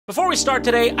Before we start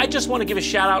today, I just want to give a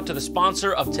shout out to the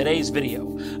sponsor of today's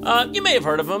video. You may have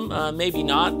heard of him, maybe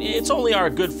not. It's only our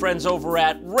good friends over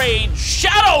at Raid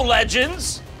Shadow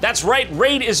Legends. That's right,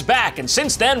 Raid is back, and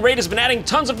since then, Raid has been adding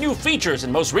tons of new features,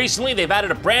 and most recently, they've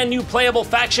added a brand new playable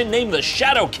faction named the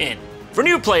Shadowkin. For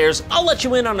new players, I'll let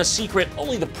you in on a secret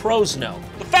only the pros know.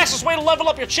 The fastest way to level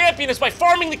up your champion is by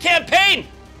farming the campaign!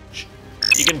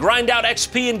 You can grind out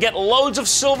XP and get loads of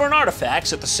silver and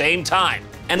artifacts at the same time.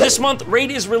 And this month,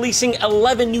 Raid is releasing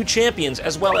 11 new champions,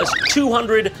 as well as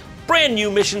 200 brand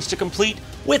new missions to complete,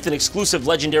 with an exclusive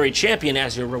legendary champion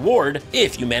as your reward,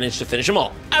 if you manage to finish them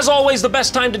all. As always, the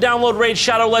best time to download Raid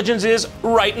Shadow Legends is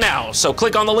right now, so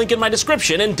click on the link in my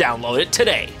description and download it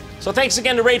today. So thanks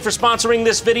again to Raid for sponsoring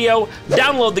this video.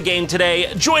 Download the game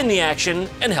today, join the action,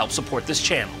 and help support this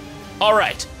channel. All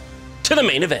right, to the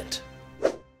main event.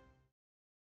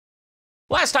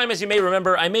 Last time, as you may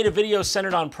remember, I made a video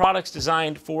centered on products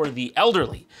designed for the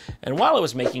elderly. And while I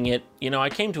was making it, I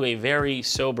came to a very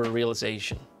sober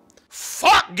realization.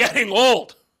 Fuck getting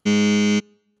old! I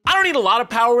don't need a lot of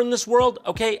power in this world,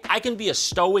 okay? I can be a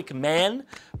stoic man,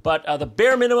 but the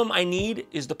bare minimum I need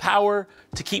is the power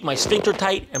to keep my sphincter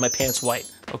tight and my pants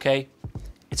white, okay?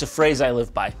 It's a phrase I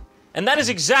live by. And that is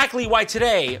exactly why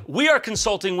today we are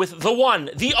consulting with the one,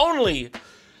 the only,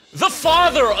 the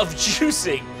father of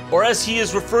juicing, or as he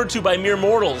is referred to by mere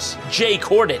mortals, Jay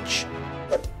Kordich.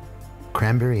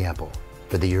 Cranberry apple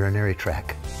for the urinary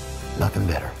tract. Nothing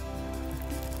better.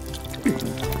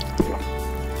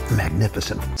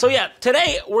 Magnificent. So yeah,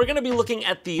 today we're gonna be looking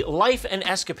at the life and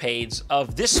escapades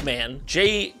of this man,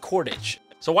 Jay Kordich.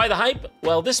 So why the hype?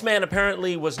 Well, this man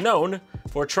apparently was known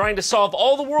for trying to solve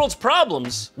all the world's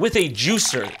problems with a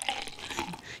juicer.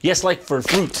 Yes, like for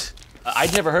fruit.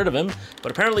 I'd never heard of him,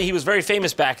 but apparently he was very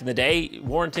famous back in the day,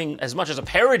 warranting as much as a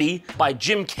parody by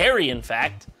Jim Carrey, in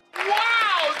fact.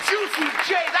 Wow, Juicy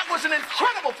Jay, that was an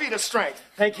incredible feat of strength.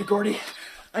 Thank you, Gordy.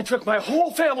 I took my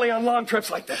whole family on long trips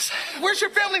like this. Where's your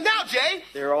family now, Jay?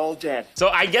 They're all dead. So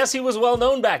I guess he was well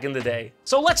known back in the day.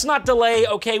 So let's not delay,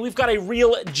 okay? We've got a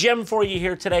real gem for you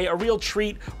here today, a real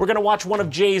treat. We're gonna watch one of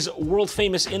Jay's world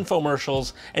famous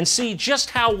infomercials and see just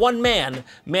how one man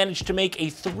managed to make a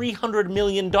 $300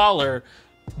 million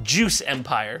juice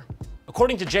empire.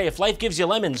 According to Jay, if life gives you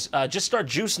lemons, just start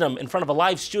juicing them in front of a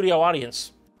live studio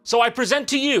audience. So I present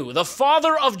to you the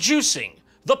father of juicing,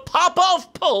 the papa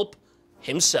of pulp,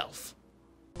 himself.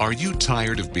 Are you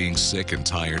tired of being sick and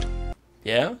tired?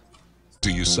 Yeah?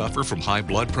 Do you suffer from high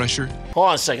blood pressure? Hold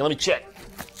on a second, let me check.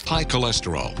 High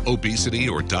cholesterol, obesity,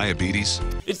 or diabetes?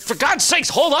 For God's sakes,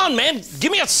 hold on, man.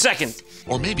 Give me a second.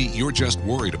 Or maybe you're just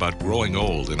worried about growing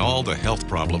old and all the health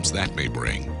problems that may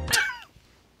bring.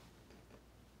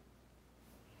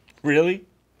 Really?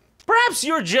 Perhaps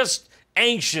you're just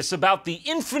anxious about the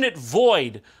infinite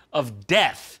void of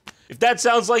death. If that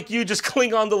sounds like you, just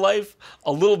cling on to life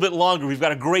a little bit longer. We've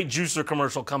got a great juicer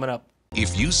commercial coming up.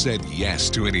 If you said yes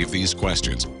to any of these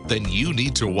questions, then you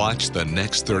need to watch the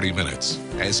next 30 minutes.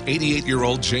 As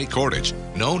 88-year-old Jay Kordich,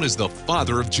 known as the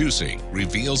father of juicing,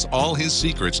 reveals all his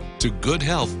secrets to good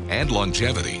health and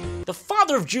longevity. The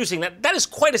father of juicing, that is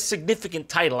quite a significant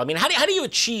title. I mean, how do you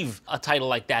achieve a title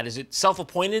like that? Is it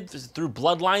self-appointed? Is it through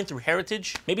bloodline, through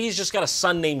heritage? Maybe he's just got a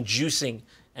son named Juicing,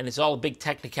 and it's all a big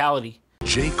technicality.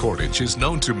 Jay Kordich is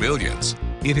known to millions.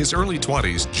 In his early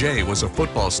 20s, Jay was a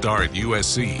football star at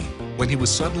USC when he was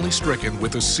suddenly stricken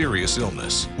with a serious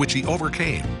illness, which he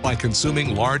overcame by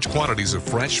consuming large quantities of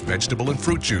fresh vegetable and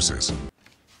fruit juices.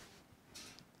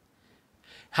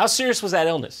 How serious was that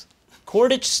illness?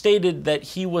 Kordich stated that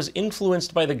he was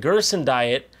influenced by the Gerson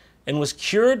diet and was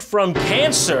cured from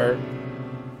cancer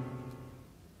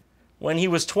when he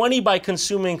was 20 by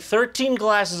consuming 13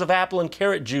 glasses of apple and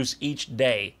carrot juice each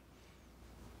day.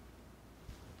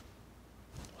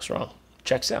 What's wrong?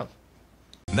 Checks out.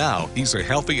 Now, he's a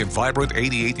healthy and vibrant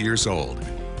 88 years old.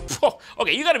 Whoa,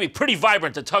 okay, you gotta be pretty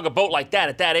vibrant to tug a boat like that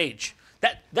at that age.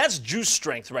 That's juice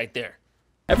strength right there.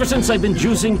 Ever since I've been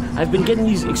juicing, I've been getting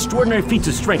these extraordinary feats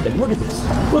of strength. Like, look at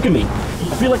this. Look at me.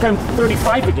 I feel like I'm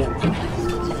 35 again.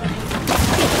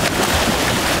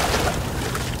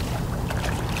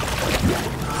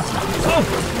 Oh!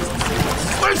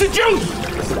 Where's the juice?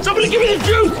 Somebody give me the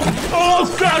juice!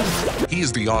 Oh, God! He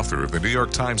is the author of the New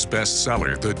York Times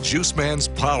bestseller, The Juice Man's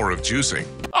Power of Juicing.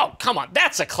 Oh, come on,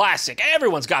 that's a classic.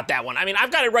 Everyone's got that one. I mean,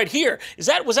 I've got it right here. Was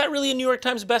that really a New York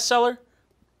Times bestseller?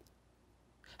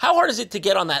 How hard is it to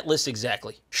get on that list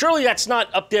exactly? Surely that's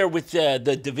not up there with the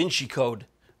Da Vinci Code,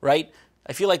 right?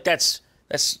 I feel like that's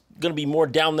gonna be more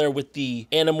down there with the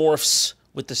Animorphs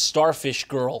with the starfish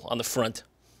girl on the front.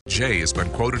 Jay has been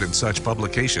quoted in such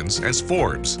publications as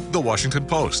Forbes, The Washington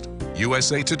Post,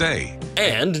 USA Today.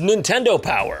 And Nintendo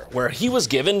Power, where he was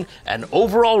given an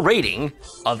overall rating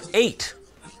of 8.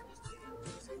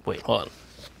 Wait, hold on.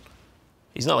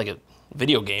 He's not like a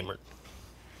video gamer.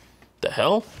 The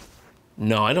hell?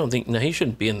 No, I don't think, no, he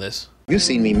shouldn't be in this. You've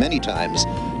seen me many times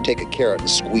take a carrot and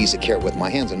squeeze a carrot with my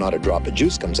hands and not a drop of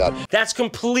juice comes out. That's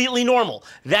completely normal.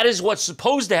 That is what's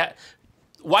supposed to happen.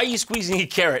 Why are you squeezing a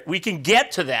carrot? We can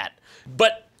get to that.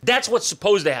 But that's what's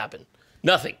supposed to happen.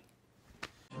 Nothing.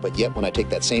 But yet when I take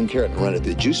that same carrot and run it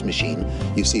through the juice machine,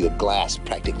 you see the glass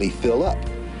practically fill up.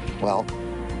 Well,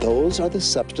 those are the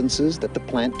substances that the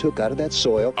plant took out of that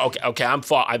soil. Okay, I'm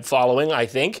following, I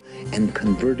think. And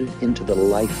converted into the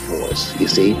life force, you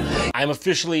see? I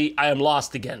am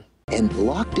lost again. And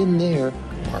locked in there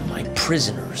are my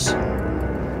prisoners.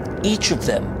 Each of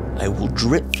them, I will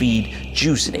drip feed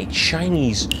juice in a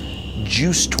Chinese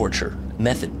juice torture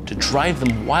method to drive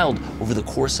them wild over the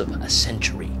course of a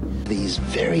century. These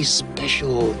very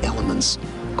special elements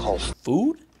called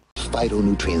food?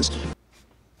 Phytonutrients.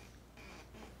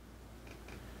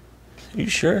 You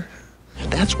sure?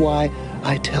 That's why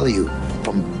I tell you,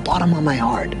 from the bottom of my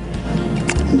heart,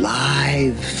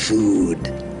 live food,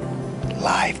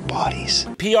 live bodies.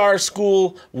 PR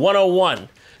School 101.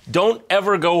 Don't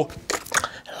ever go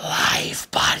live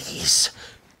bodies.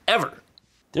 Ever.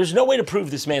 There's no way to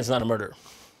prove this man's not a murderer.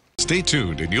 Stay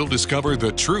tuned and you'll discover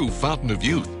the true fountain of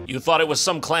youth. You thought it was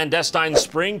some clandestine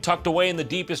spring tucked away in the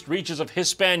deepest reaches of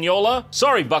Hispaniola?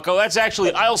 Sorry, bucko, that's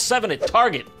actually aisle 7 at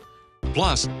Target.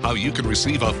 Plus, how you can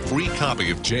receive a free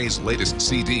copy of Jay's latest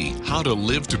CD, How to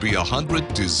Live to Be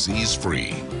 100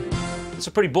 Disease-Free. It's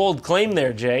a pretty bold claim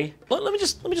there, Jay. Let me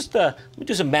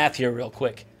do some math here real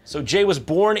quick. So Jay was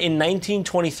born in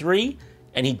 1923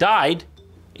 and he died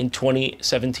in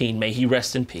 2017. May he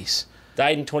rest in peace.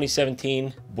 Died in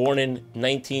 2017, born in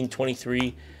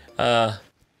 1923.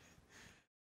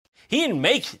 He didn't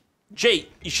make it. Jay,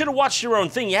 you should have watched your own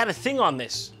thing. You had a thing on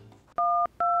this.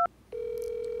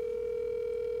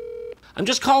 I'm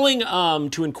just calling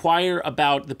to inquire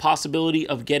about the possibility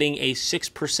of getting a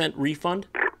 6% refund.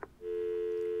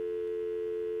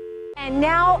 And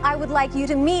now I would like you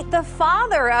to meet the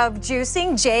father of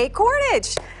juicing, Jay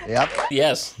Cordage. Yep.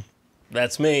 Yes,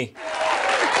 that's me.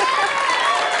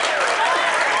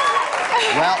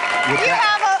 Well, You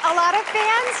have a lot of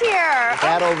fans here.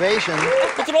 that ovation.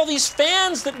 Look at all these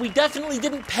fans that we definitely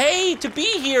didn't pay to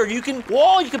be here. You can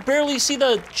barely see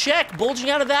the check bulging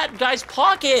out of that guy's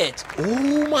pocket.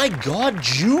 Oh my God,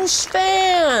 juice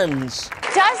fans.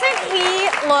 Doesn't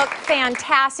he look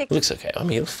fantastic? It looks okay. I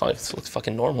mean, it looks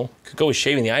fucking normal. Could go with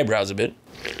shaving the eyebrows a bit.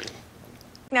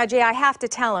 Now, Jay, I have to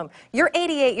tell him, you're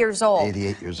 88 years old.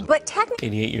 88 years old. But technically...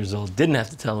 88 years old. Didn't have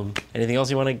to tell him. Anything else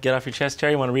you want to get off your chest,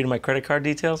 Terry? You want to read my credit card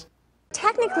details?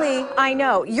 Technically, I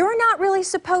know. You're not really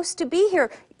supposed to be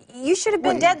here. You should have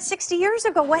been dead 60 years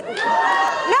ago. What?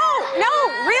 No,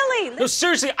 really. No,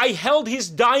 seriously, I held his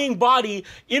dying body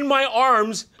in my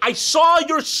arms. I saw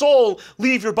your soul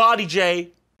leave your body,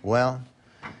 Jay. Well,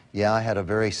 yeah, I had a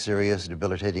very serious,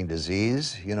 debilitating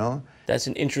disease, you know. That's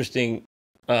an interesting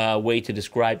way to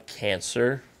describe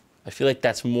cancer. I feel like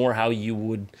that's more how you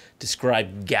would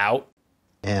describe gout.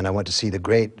 And I went to see the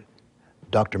great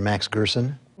Dr. Max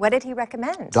Gerson. What did he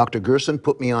recommend? Dr. Gerson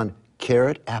put me on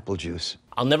carrot apple juice.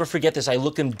 I'll never forget this. I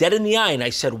looked him dead in the eye and I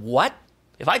said, what?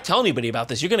 If I tell anybody about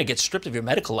this, you're going to get stripped of your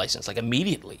medical license, like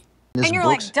immediately. And you're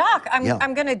like, Doc,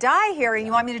 I'm going to die here, and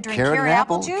you want me to drink carrot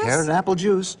apple juice? Carrot apple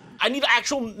juice. I need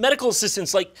actual medical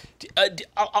assistance. Like,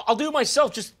 I'll do it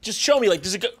myself. Just show me. Like,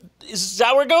 does it go? Is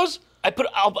that where it goes? I put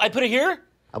it here.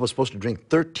 I was supposed to drink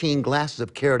 13 glasses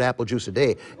of carrot apple juice a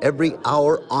day. Every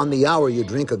hour on the hour, you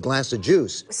drink a glass of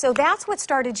juice. So that's what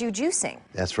started you juicing.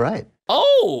 That's right.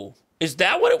 Oh, is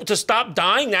that what it, to stop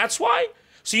dying? That's why?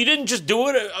 So you didn't just do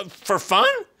it for fun?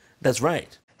 That's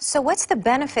right. So what's the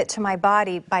benefit to my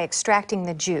body by extracting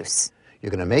the juice? You're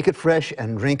going to make it fresh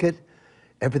and drink it.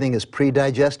 Everything is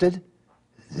pre-digested.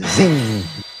 Zing!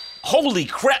 Holy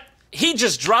crap! He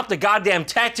just dropped a goddamn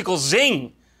tactical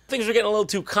zing. Things were getting a little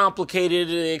too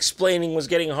complicated. Explaining was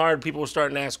getting hard. People were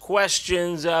starting to ask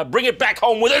questions. Bring it back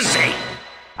home with a zing.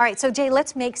 All right, so Jay,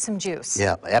 let's make some juice.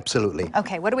 Yeah, absolutely.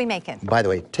 Okay, what are we making? By the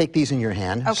way, take these in your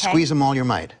hand. Okay. Squeeze them all your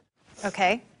might.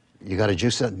 Okay. You got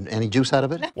any juice out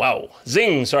of it? Wow.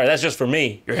 Zing. Sorry, that's just for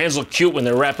me. Your hands look cute when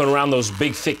they're wrapping around those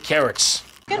big, thick carrots.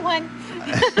 Good one.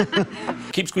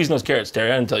 Keep squeezing those carrots,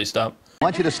 Terry. I didn't tell you stop. I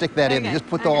want you to stick that in. Just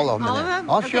put all of them in there.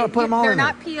 I'll sure put them all in there. They're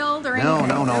not peeled or anything?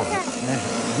 No.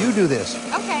 Okay. You do this.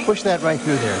 Okay. Push that right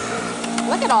through there.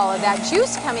 Look at all of that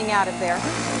juice coming out of there.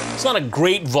 It's not a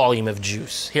great volume of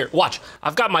juice. Here, watch.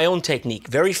 I've got my own technique.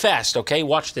 Very fast, okay?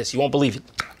 Watch this. You won't believe it.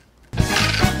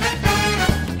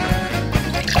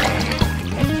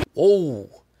 Oh,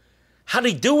 how'd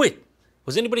he do it?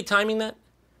 Was anybody timing that?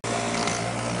 How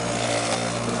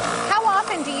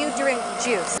often do you drink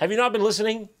juice? Have you not been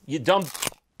listening? You dumb.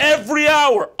 Every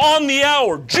hour, on the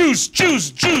hour, juice, juice,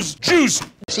 juice, juice.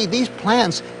 See, these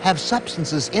plants have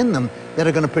substances in them that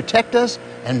are going to protect us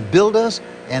and build us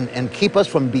and keep us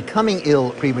from becoming ill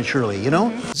prematurely, you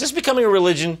know? Is this becoming a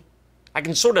religion? I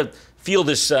can sort of feel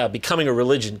this becoming a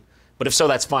religion, but if so,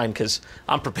 that's fine, because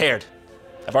I'm prepared.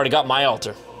 I've already got my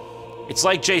altar. It's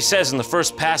like Jay says in the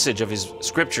first passage of his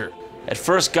scripture. At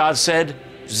first, God said,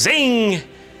 zing!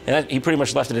 And he pretty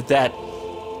much left it at that.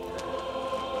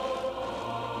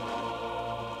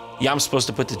 Yeah, I'm supposed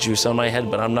to put the juice on my head,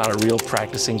 but I'm not a real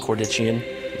practicing Cordician.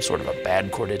 I'm sort of a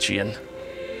bad Cordician.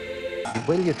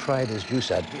 Wait till you try this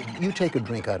juice out. You take a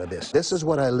drink out of this. This is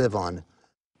what I live on.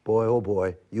 Boy, oh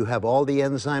boy, you have all the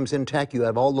enzymes intact, you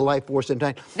have all the life force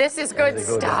intact. This is good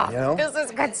stuff. Down, you know? This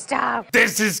is good stuff.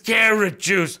 This is carrot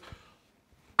juice.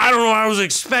 I don't know what I was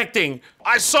expecting.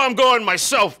 I saw him going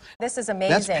myself. This is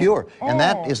amazing. That's pure, and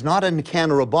that is not in a can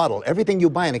or a bottle. Everything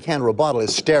you buy in a can or a bottle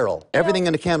is sterile. Everything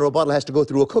in a can or a bottle has to go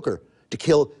through a cooker to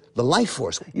kill the life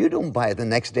force. You don't buy it the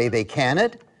next day they can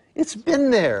it. It's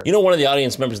been there. You know, one of the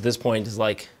audience members at this point is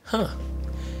like, huh,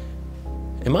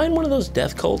 am I in one of those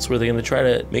death cults where they're gonna try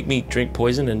to make me drink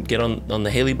poison and get on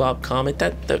the Haley Bob comet?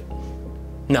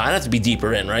 No, I'd have to be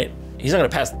deeper in, right? He's not gonna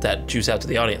pass that juice out to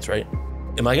the audience, right?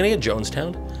 Am I gonna get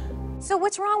Jonestown? So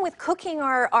what's wrong with cooking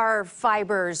our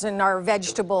fibers and our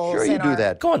vegetables? Sure you do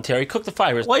that. Go on, Terry, cook the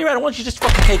fibers. While you're at it, why don't you just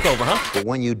fucking take over, huh? But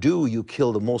when you do, you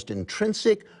kill the most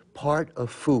intrinsic part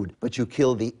of food, but you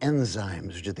kill the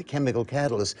enzymes, which are the chemical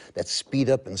catalysts that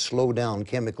speed up and slow down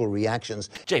chemical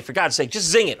reactions. Jay, for God's sake, just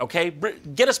zing it, okay?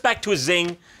 Get us back to a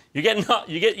zing. You're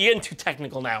getting too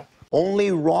technical now.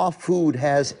 Only raw food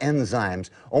has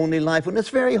enzymes. Only live food. And it's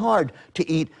very hard to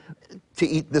eat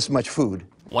this much food.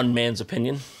 One man's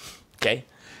opinion, okay?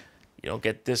 You don't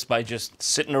get this by just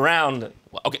sitting around.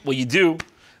 Okay, well, you do,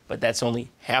 but that's only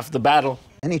half the battle.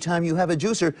 Anytime you have a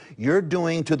juicer, you're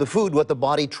doing to the food what the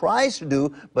body tries to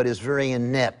do, but is very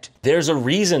inept. There's a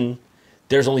reason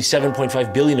there's only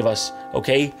 7.5 billion of us,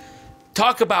 okay?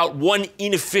 Talk about one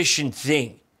inefficient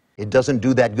thing. It doesn't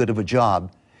do that good of a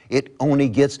job. It only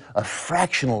gets a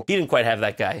fractional. He didn't quite have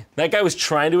that guy. That guy was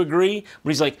trying to agree, but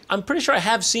he's like, I'm pretty sure I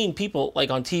have seen people, like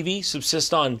on TV,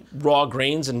 subsist on raw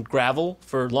grains and gravel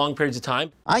for long periods of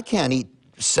time. I can't eat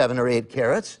 7 or 8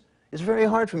 carrots. It's very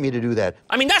hard for me to do that.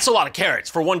 I mean, that's a lot of carrots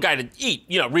for one guy to eat,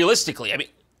 you know, realistically. I mean,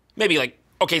 maybe like,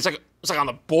 okay, it's like on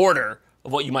the border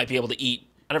of what you might be able to eat.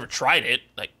 I never tried it.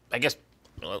 Like, I guess,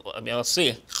 I mean, let's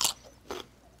see.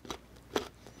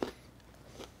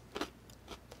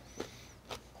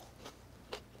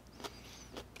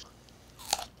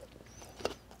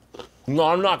 No,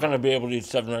 I'm not gonna be able to eat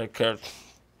 7 or 8 carrots.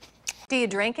 Do you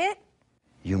drink it?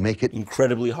 You make it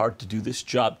Incredibly hard to do this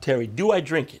job. Terry, do I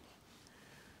drink it?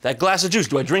 That glass of juice,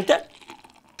 do I drink that?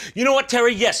 You know what,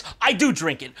 Terry? Yes, I do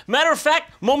drink it. Matter of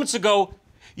fact, moments ago,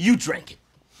 you drank it.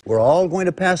 We're all going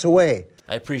to pass away.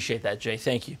 I appreciate that, Jay.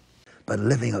 Thank you. But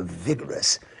living a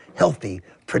vigorous, healthy,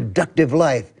 productive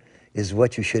life is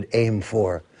what you should aim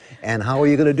for. And how are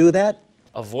you going to do that?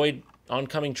 Avoid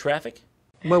oncoming traffic?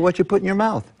 Well, what you put in your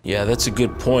mouth. Yeah, that's a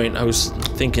good point. I was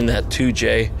thinking that too,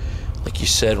 Jay. Like you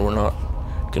said, we're not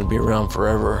gonna be around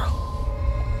forever.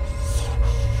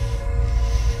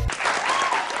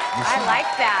 I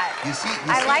like that. You see?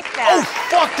 I like that. Oh,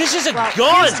 fuck, this is a Well,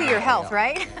 gun! here's to your health,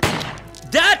 right?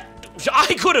 That,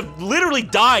 I could have literally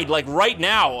died, like, right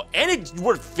now, and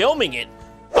we're filming it.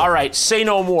 All right, say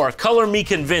no more. Color me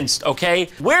convinced, okay?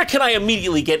 Where can I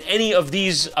immediately get any of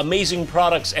these amazing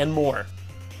products and more?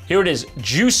 Here it is,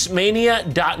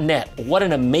 juicemania.net. What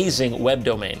an amazing web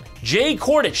domain. Jay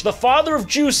Kordich, the father of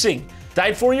juicing,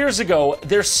 died 4 years ago.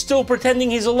 They're still pretending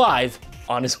he's alive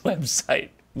on his website.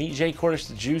 Meet Jay Kordich,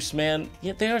 the juice man.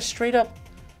 Yet they are straight up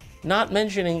not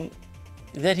mentioning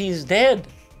that he's dead.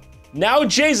 Now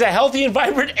Jay's a healthy and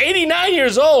vibrant 89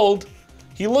 years old.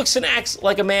 He looks and acts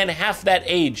like a man half that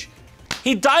age.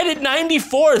 He died at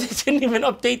 94. They didn't even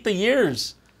update the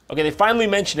years. Okay, they finally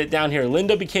mentioned it down here.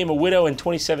 Linda became a widow in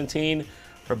 2017.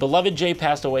 Her beloved Jay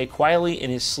passed away quietly in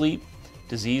his sleep,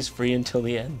 disease-free until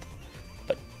the end.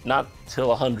 But not till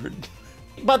 100.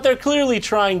 But they're clearly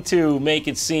trying to make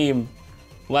it seem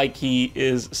like he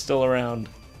is still around.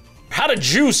 How to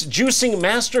juice, juicing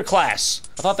masterclass.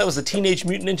 I thought that was the Teenage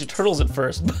Mutant Ninja Turtles at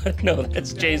first, but no,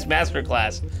 that's Jay's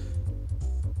masterclass.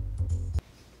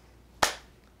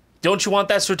 Don't you want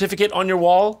that certificate on your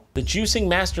wall? The Juicing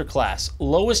Masterclass,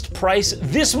 lowest price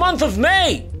this month of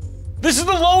May. This is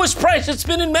the lowest price it's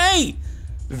been in May.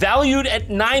 Valued at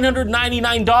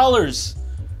 $999.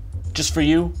 Just for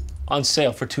you, on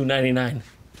sale for $2.99.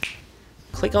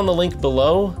 Click on the link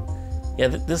below. Yeah,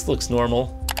 this looks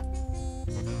normal.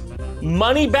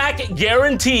 Money back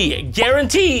guarantee.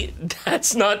 Guarantee?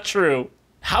 That's not true.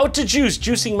 How to juice,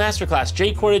 juicing masterclass.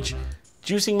 Jay Cordage,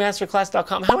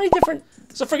 juicingmasterclass.com. How many different,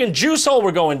 it's a freaking juice hole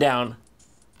we're going down.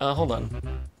 Hold on.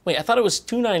 Wait, I thought it was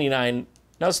 $2.99.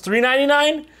 Now it's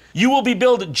 $3.99? You will be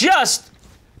billed just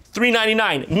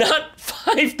 $3.99, not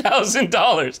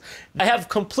 $5,000. I have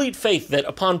complete faith that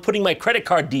upon putting my credit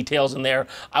card details in there,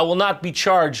 I will not be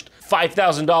charged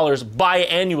 $5,000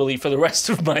 biannually for the rest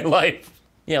of my life.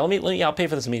 Yeah, let me, I'll pay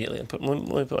for this immediately. Let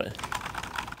me put it.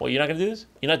 Well, you're not gonna do this?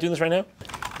 You're not doing this right now?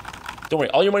 Don't worry,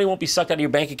 all your money won't be sucked out of your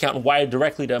bank account and wired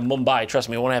directly to Mumbai. Trust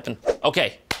me, it won't happen.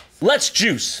 Okay, let's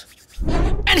juice.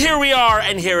 And here we are,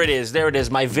 and here it is. There it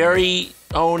is, my very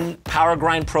own Power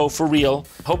Grind Pro for real.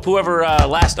 Hope whoever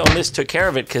last owned this took care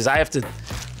of it, because I have to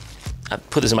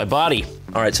put this in my body.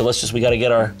 All right, so we gotta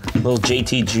get our little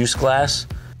JT juice glass.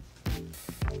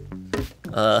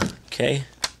 Okay.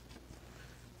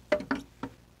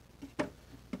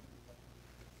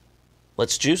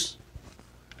 Let's juice.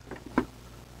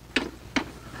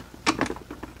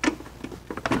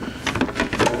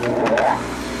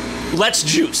 Let's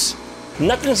juice.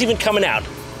 Nothing's even coming out.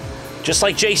 Just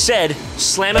like Jay said,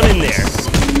 slam them in there.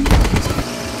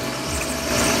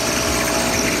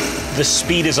 The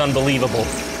speed is unbelievable.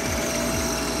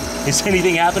 Is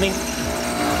anything happening?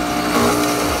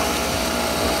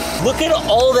 Look at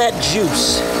all that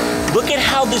juice. Look at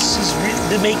how this is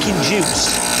making juice.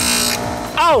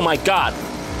 Oh my God,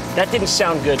 that didn't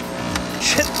sound good.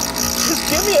 Just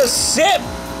give me a sip.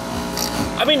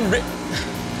 I mean,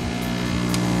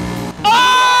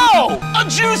 oh, a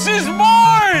juice is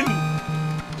born.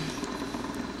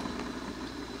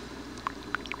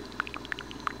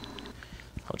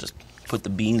 I'll just put the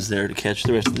beans there to catch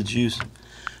the rest of the juice.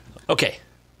 Okay,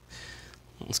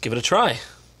 let's give it a try.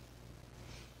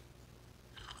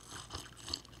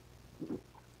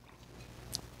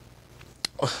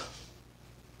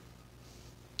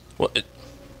 What? Are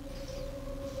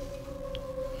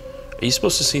you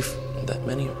supposed to see that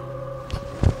many?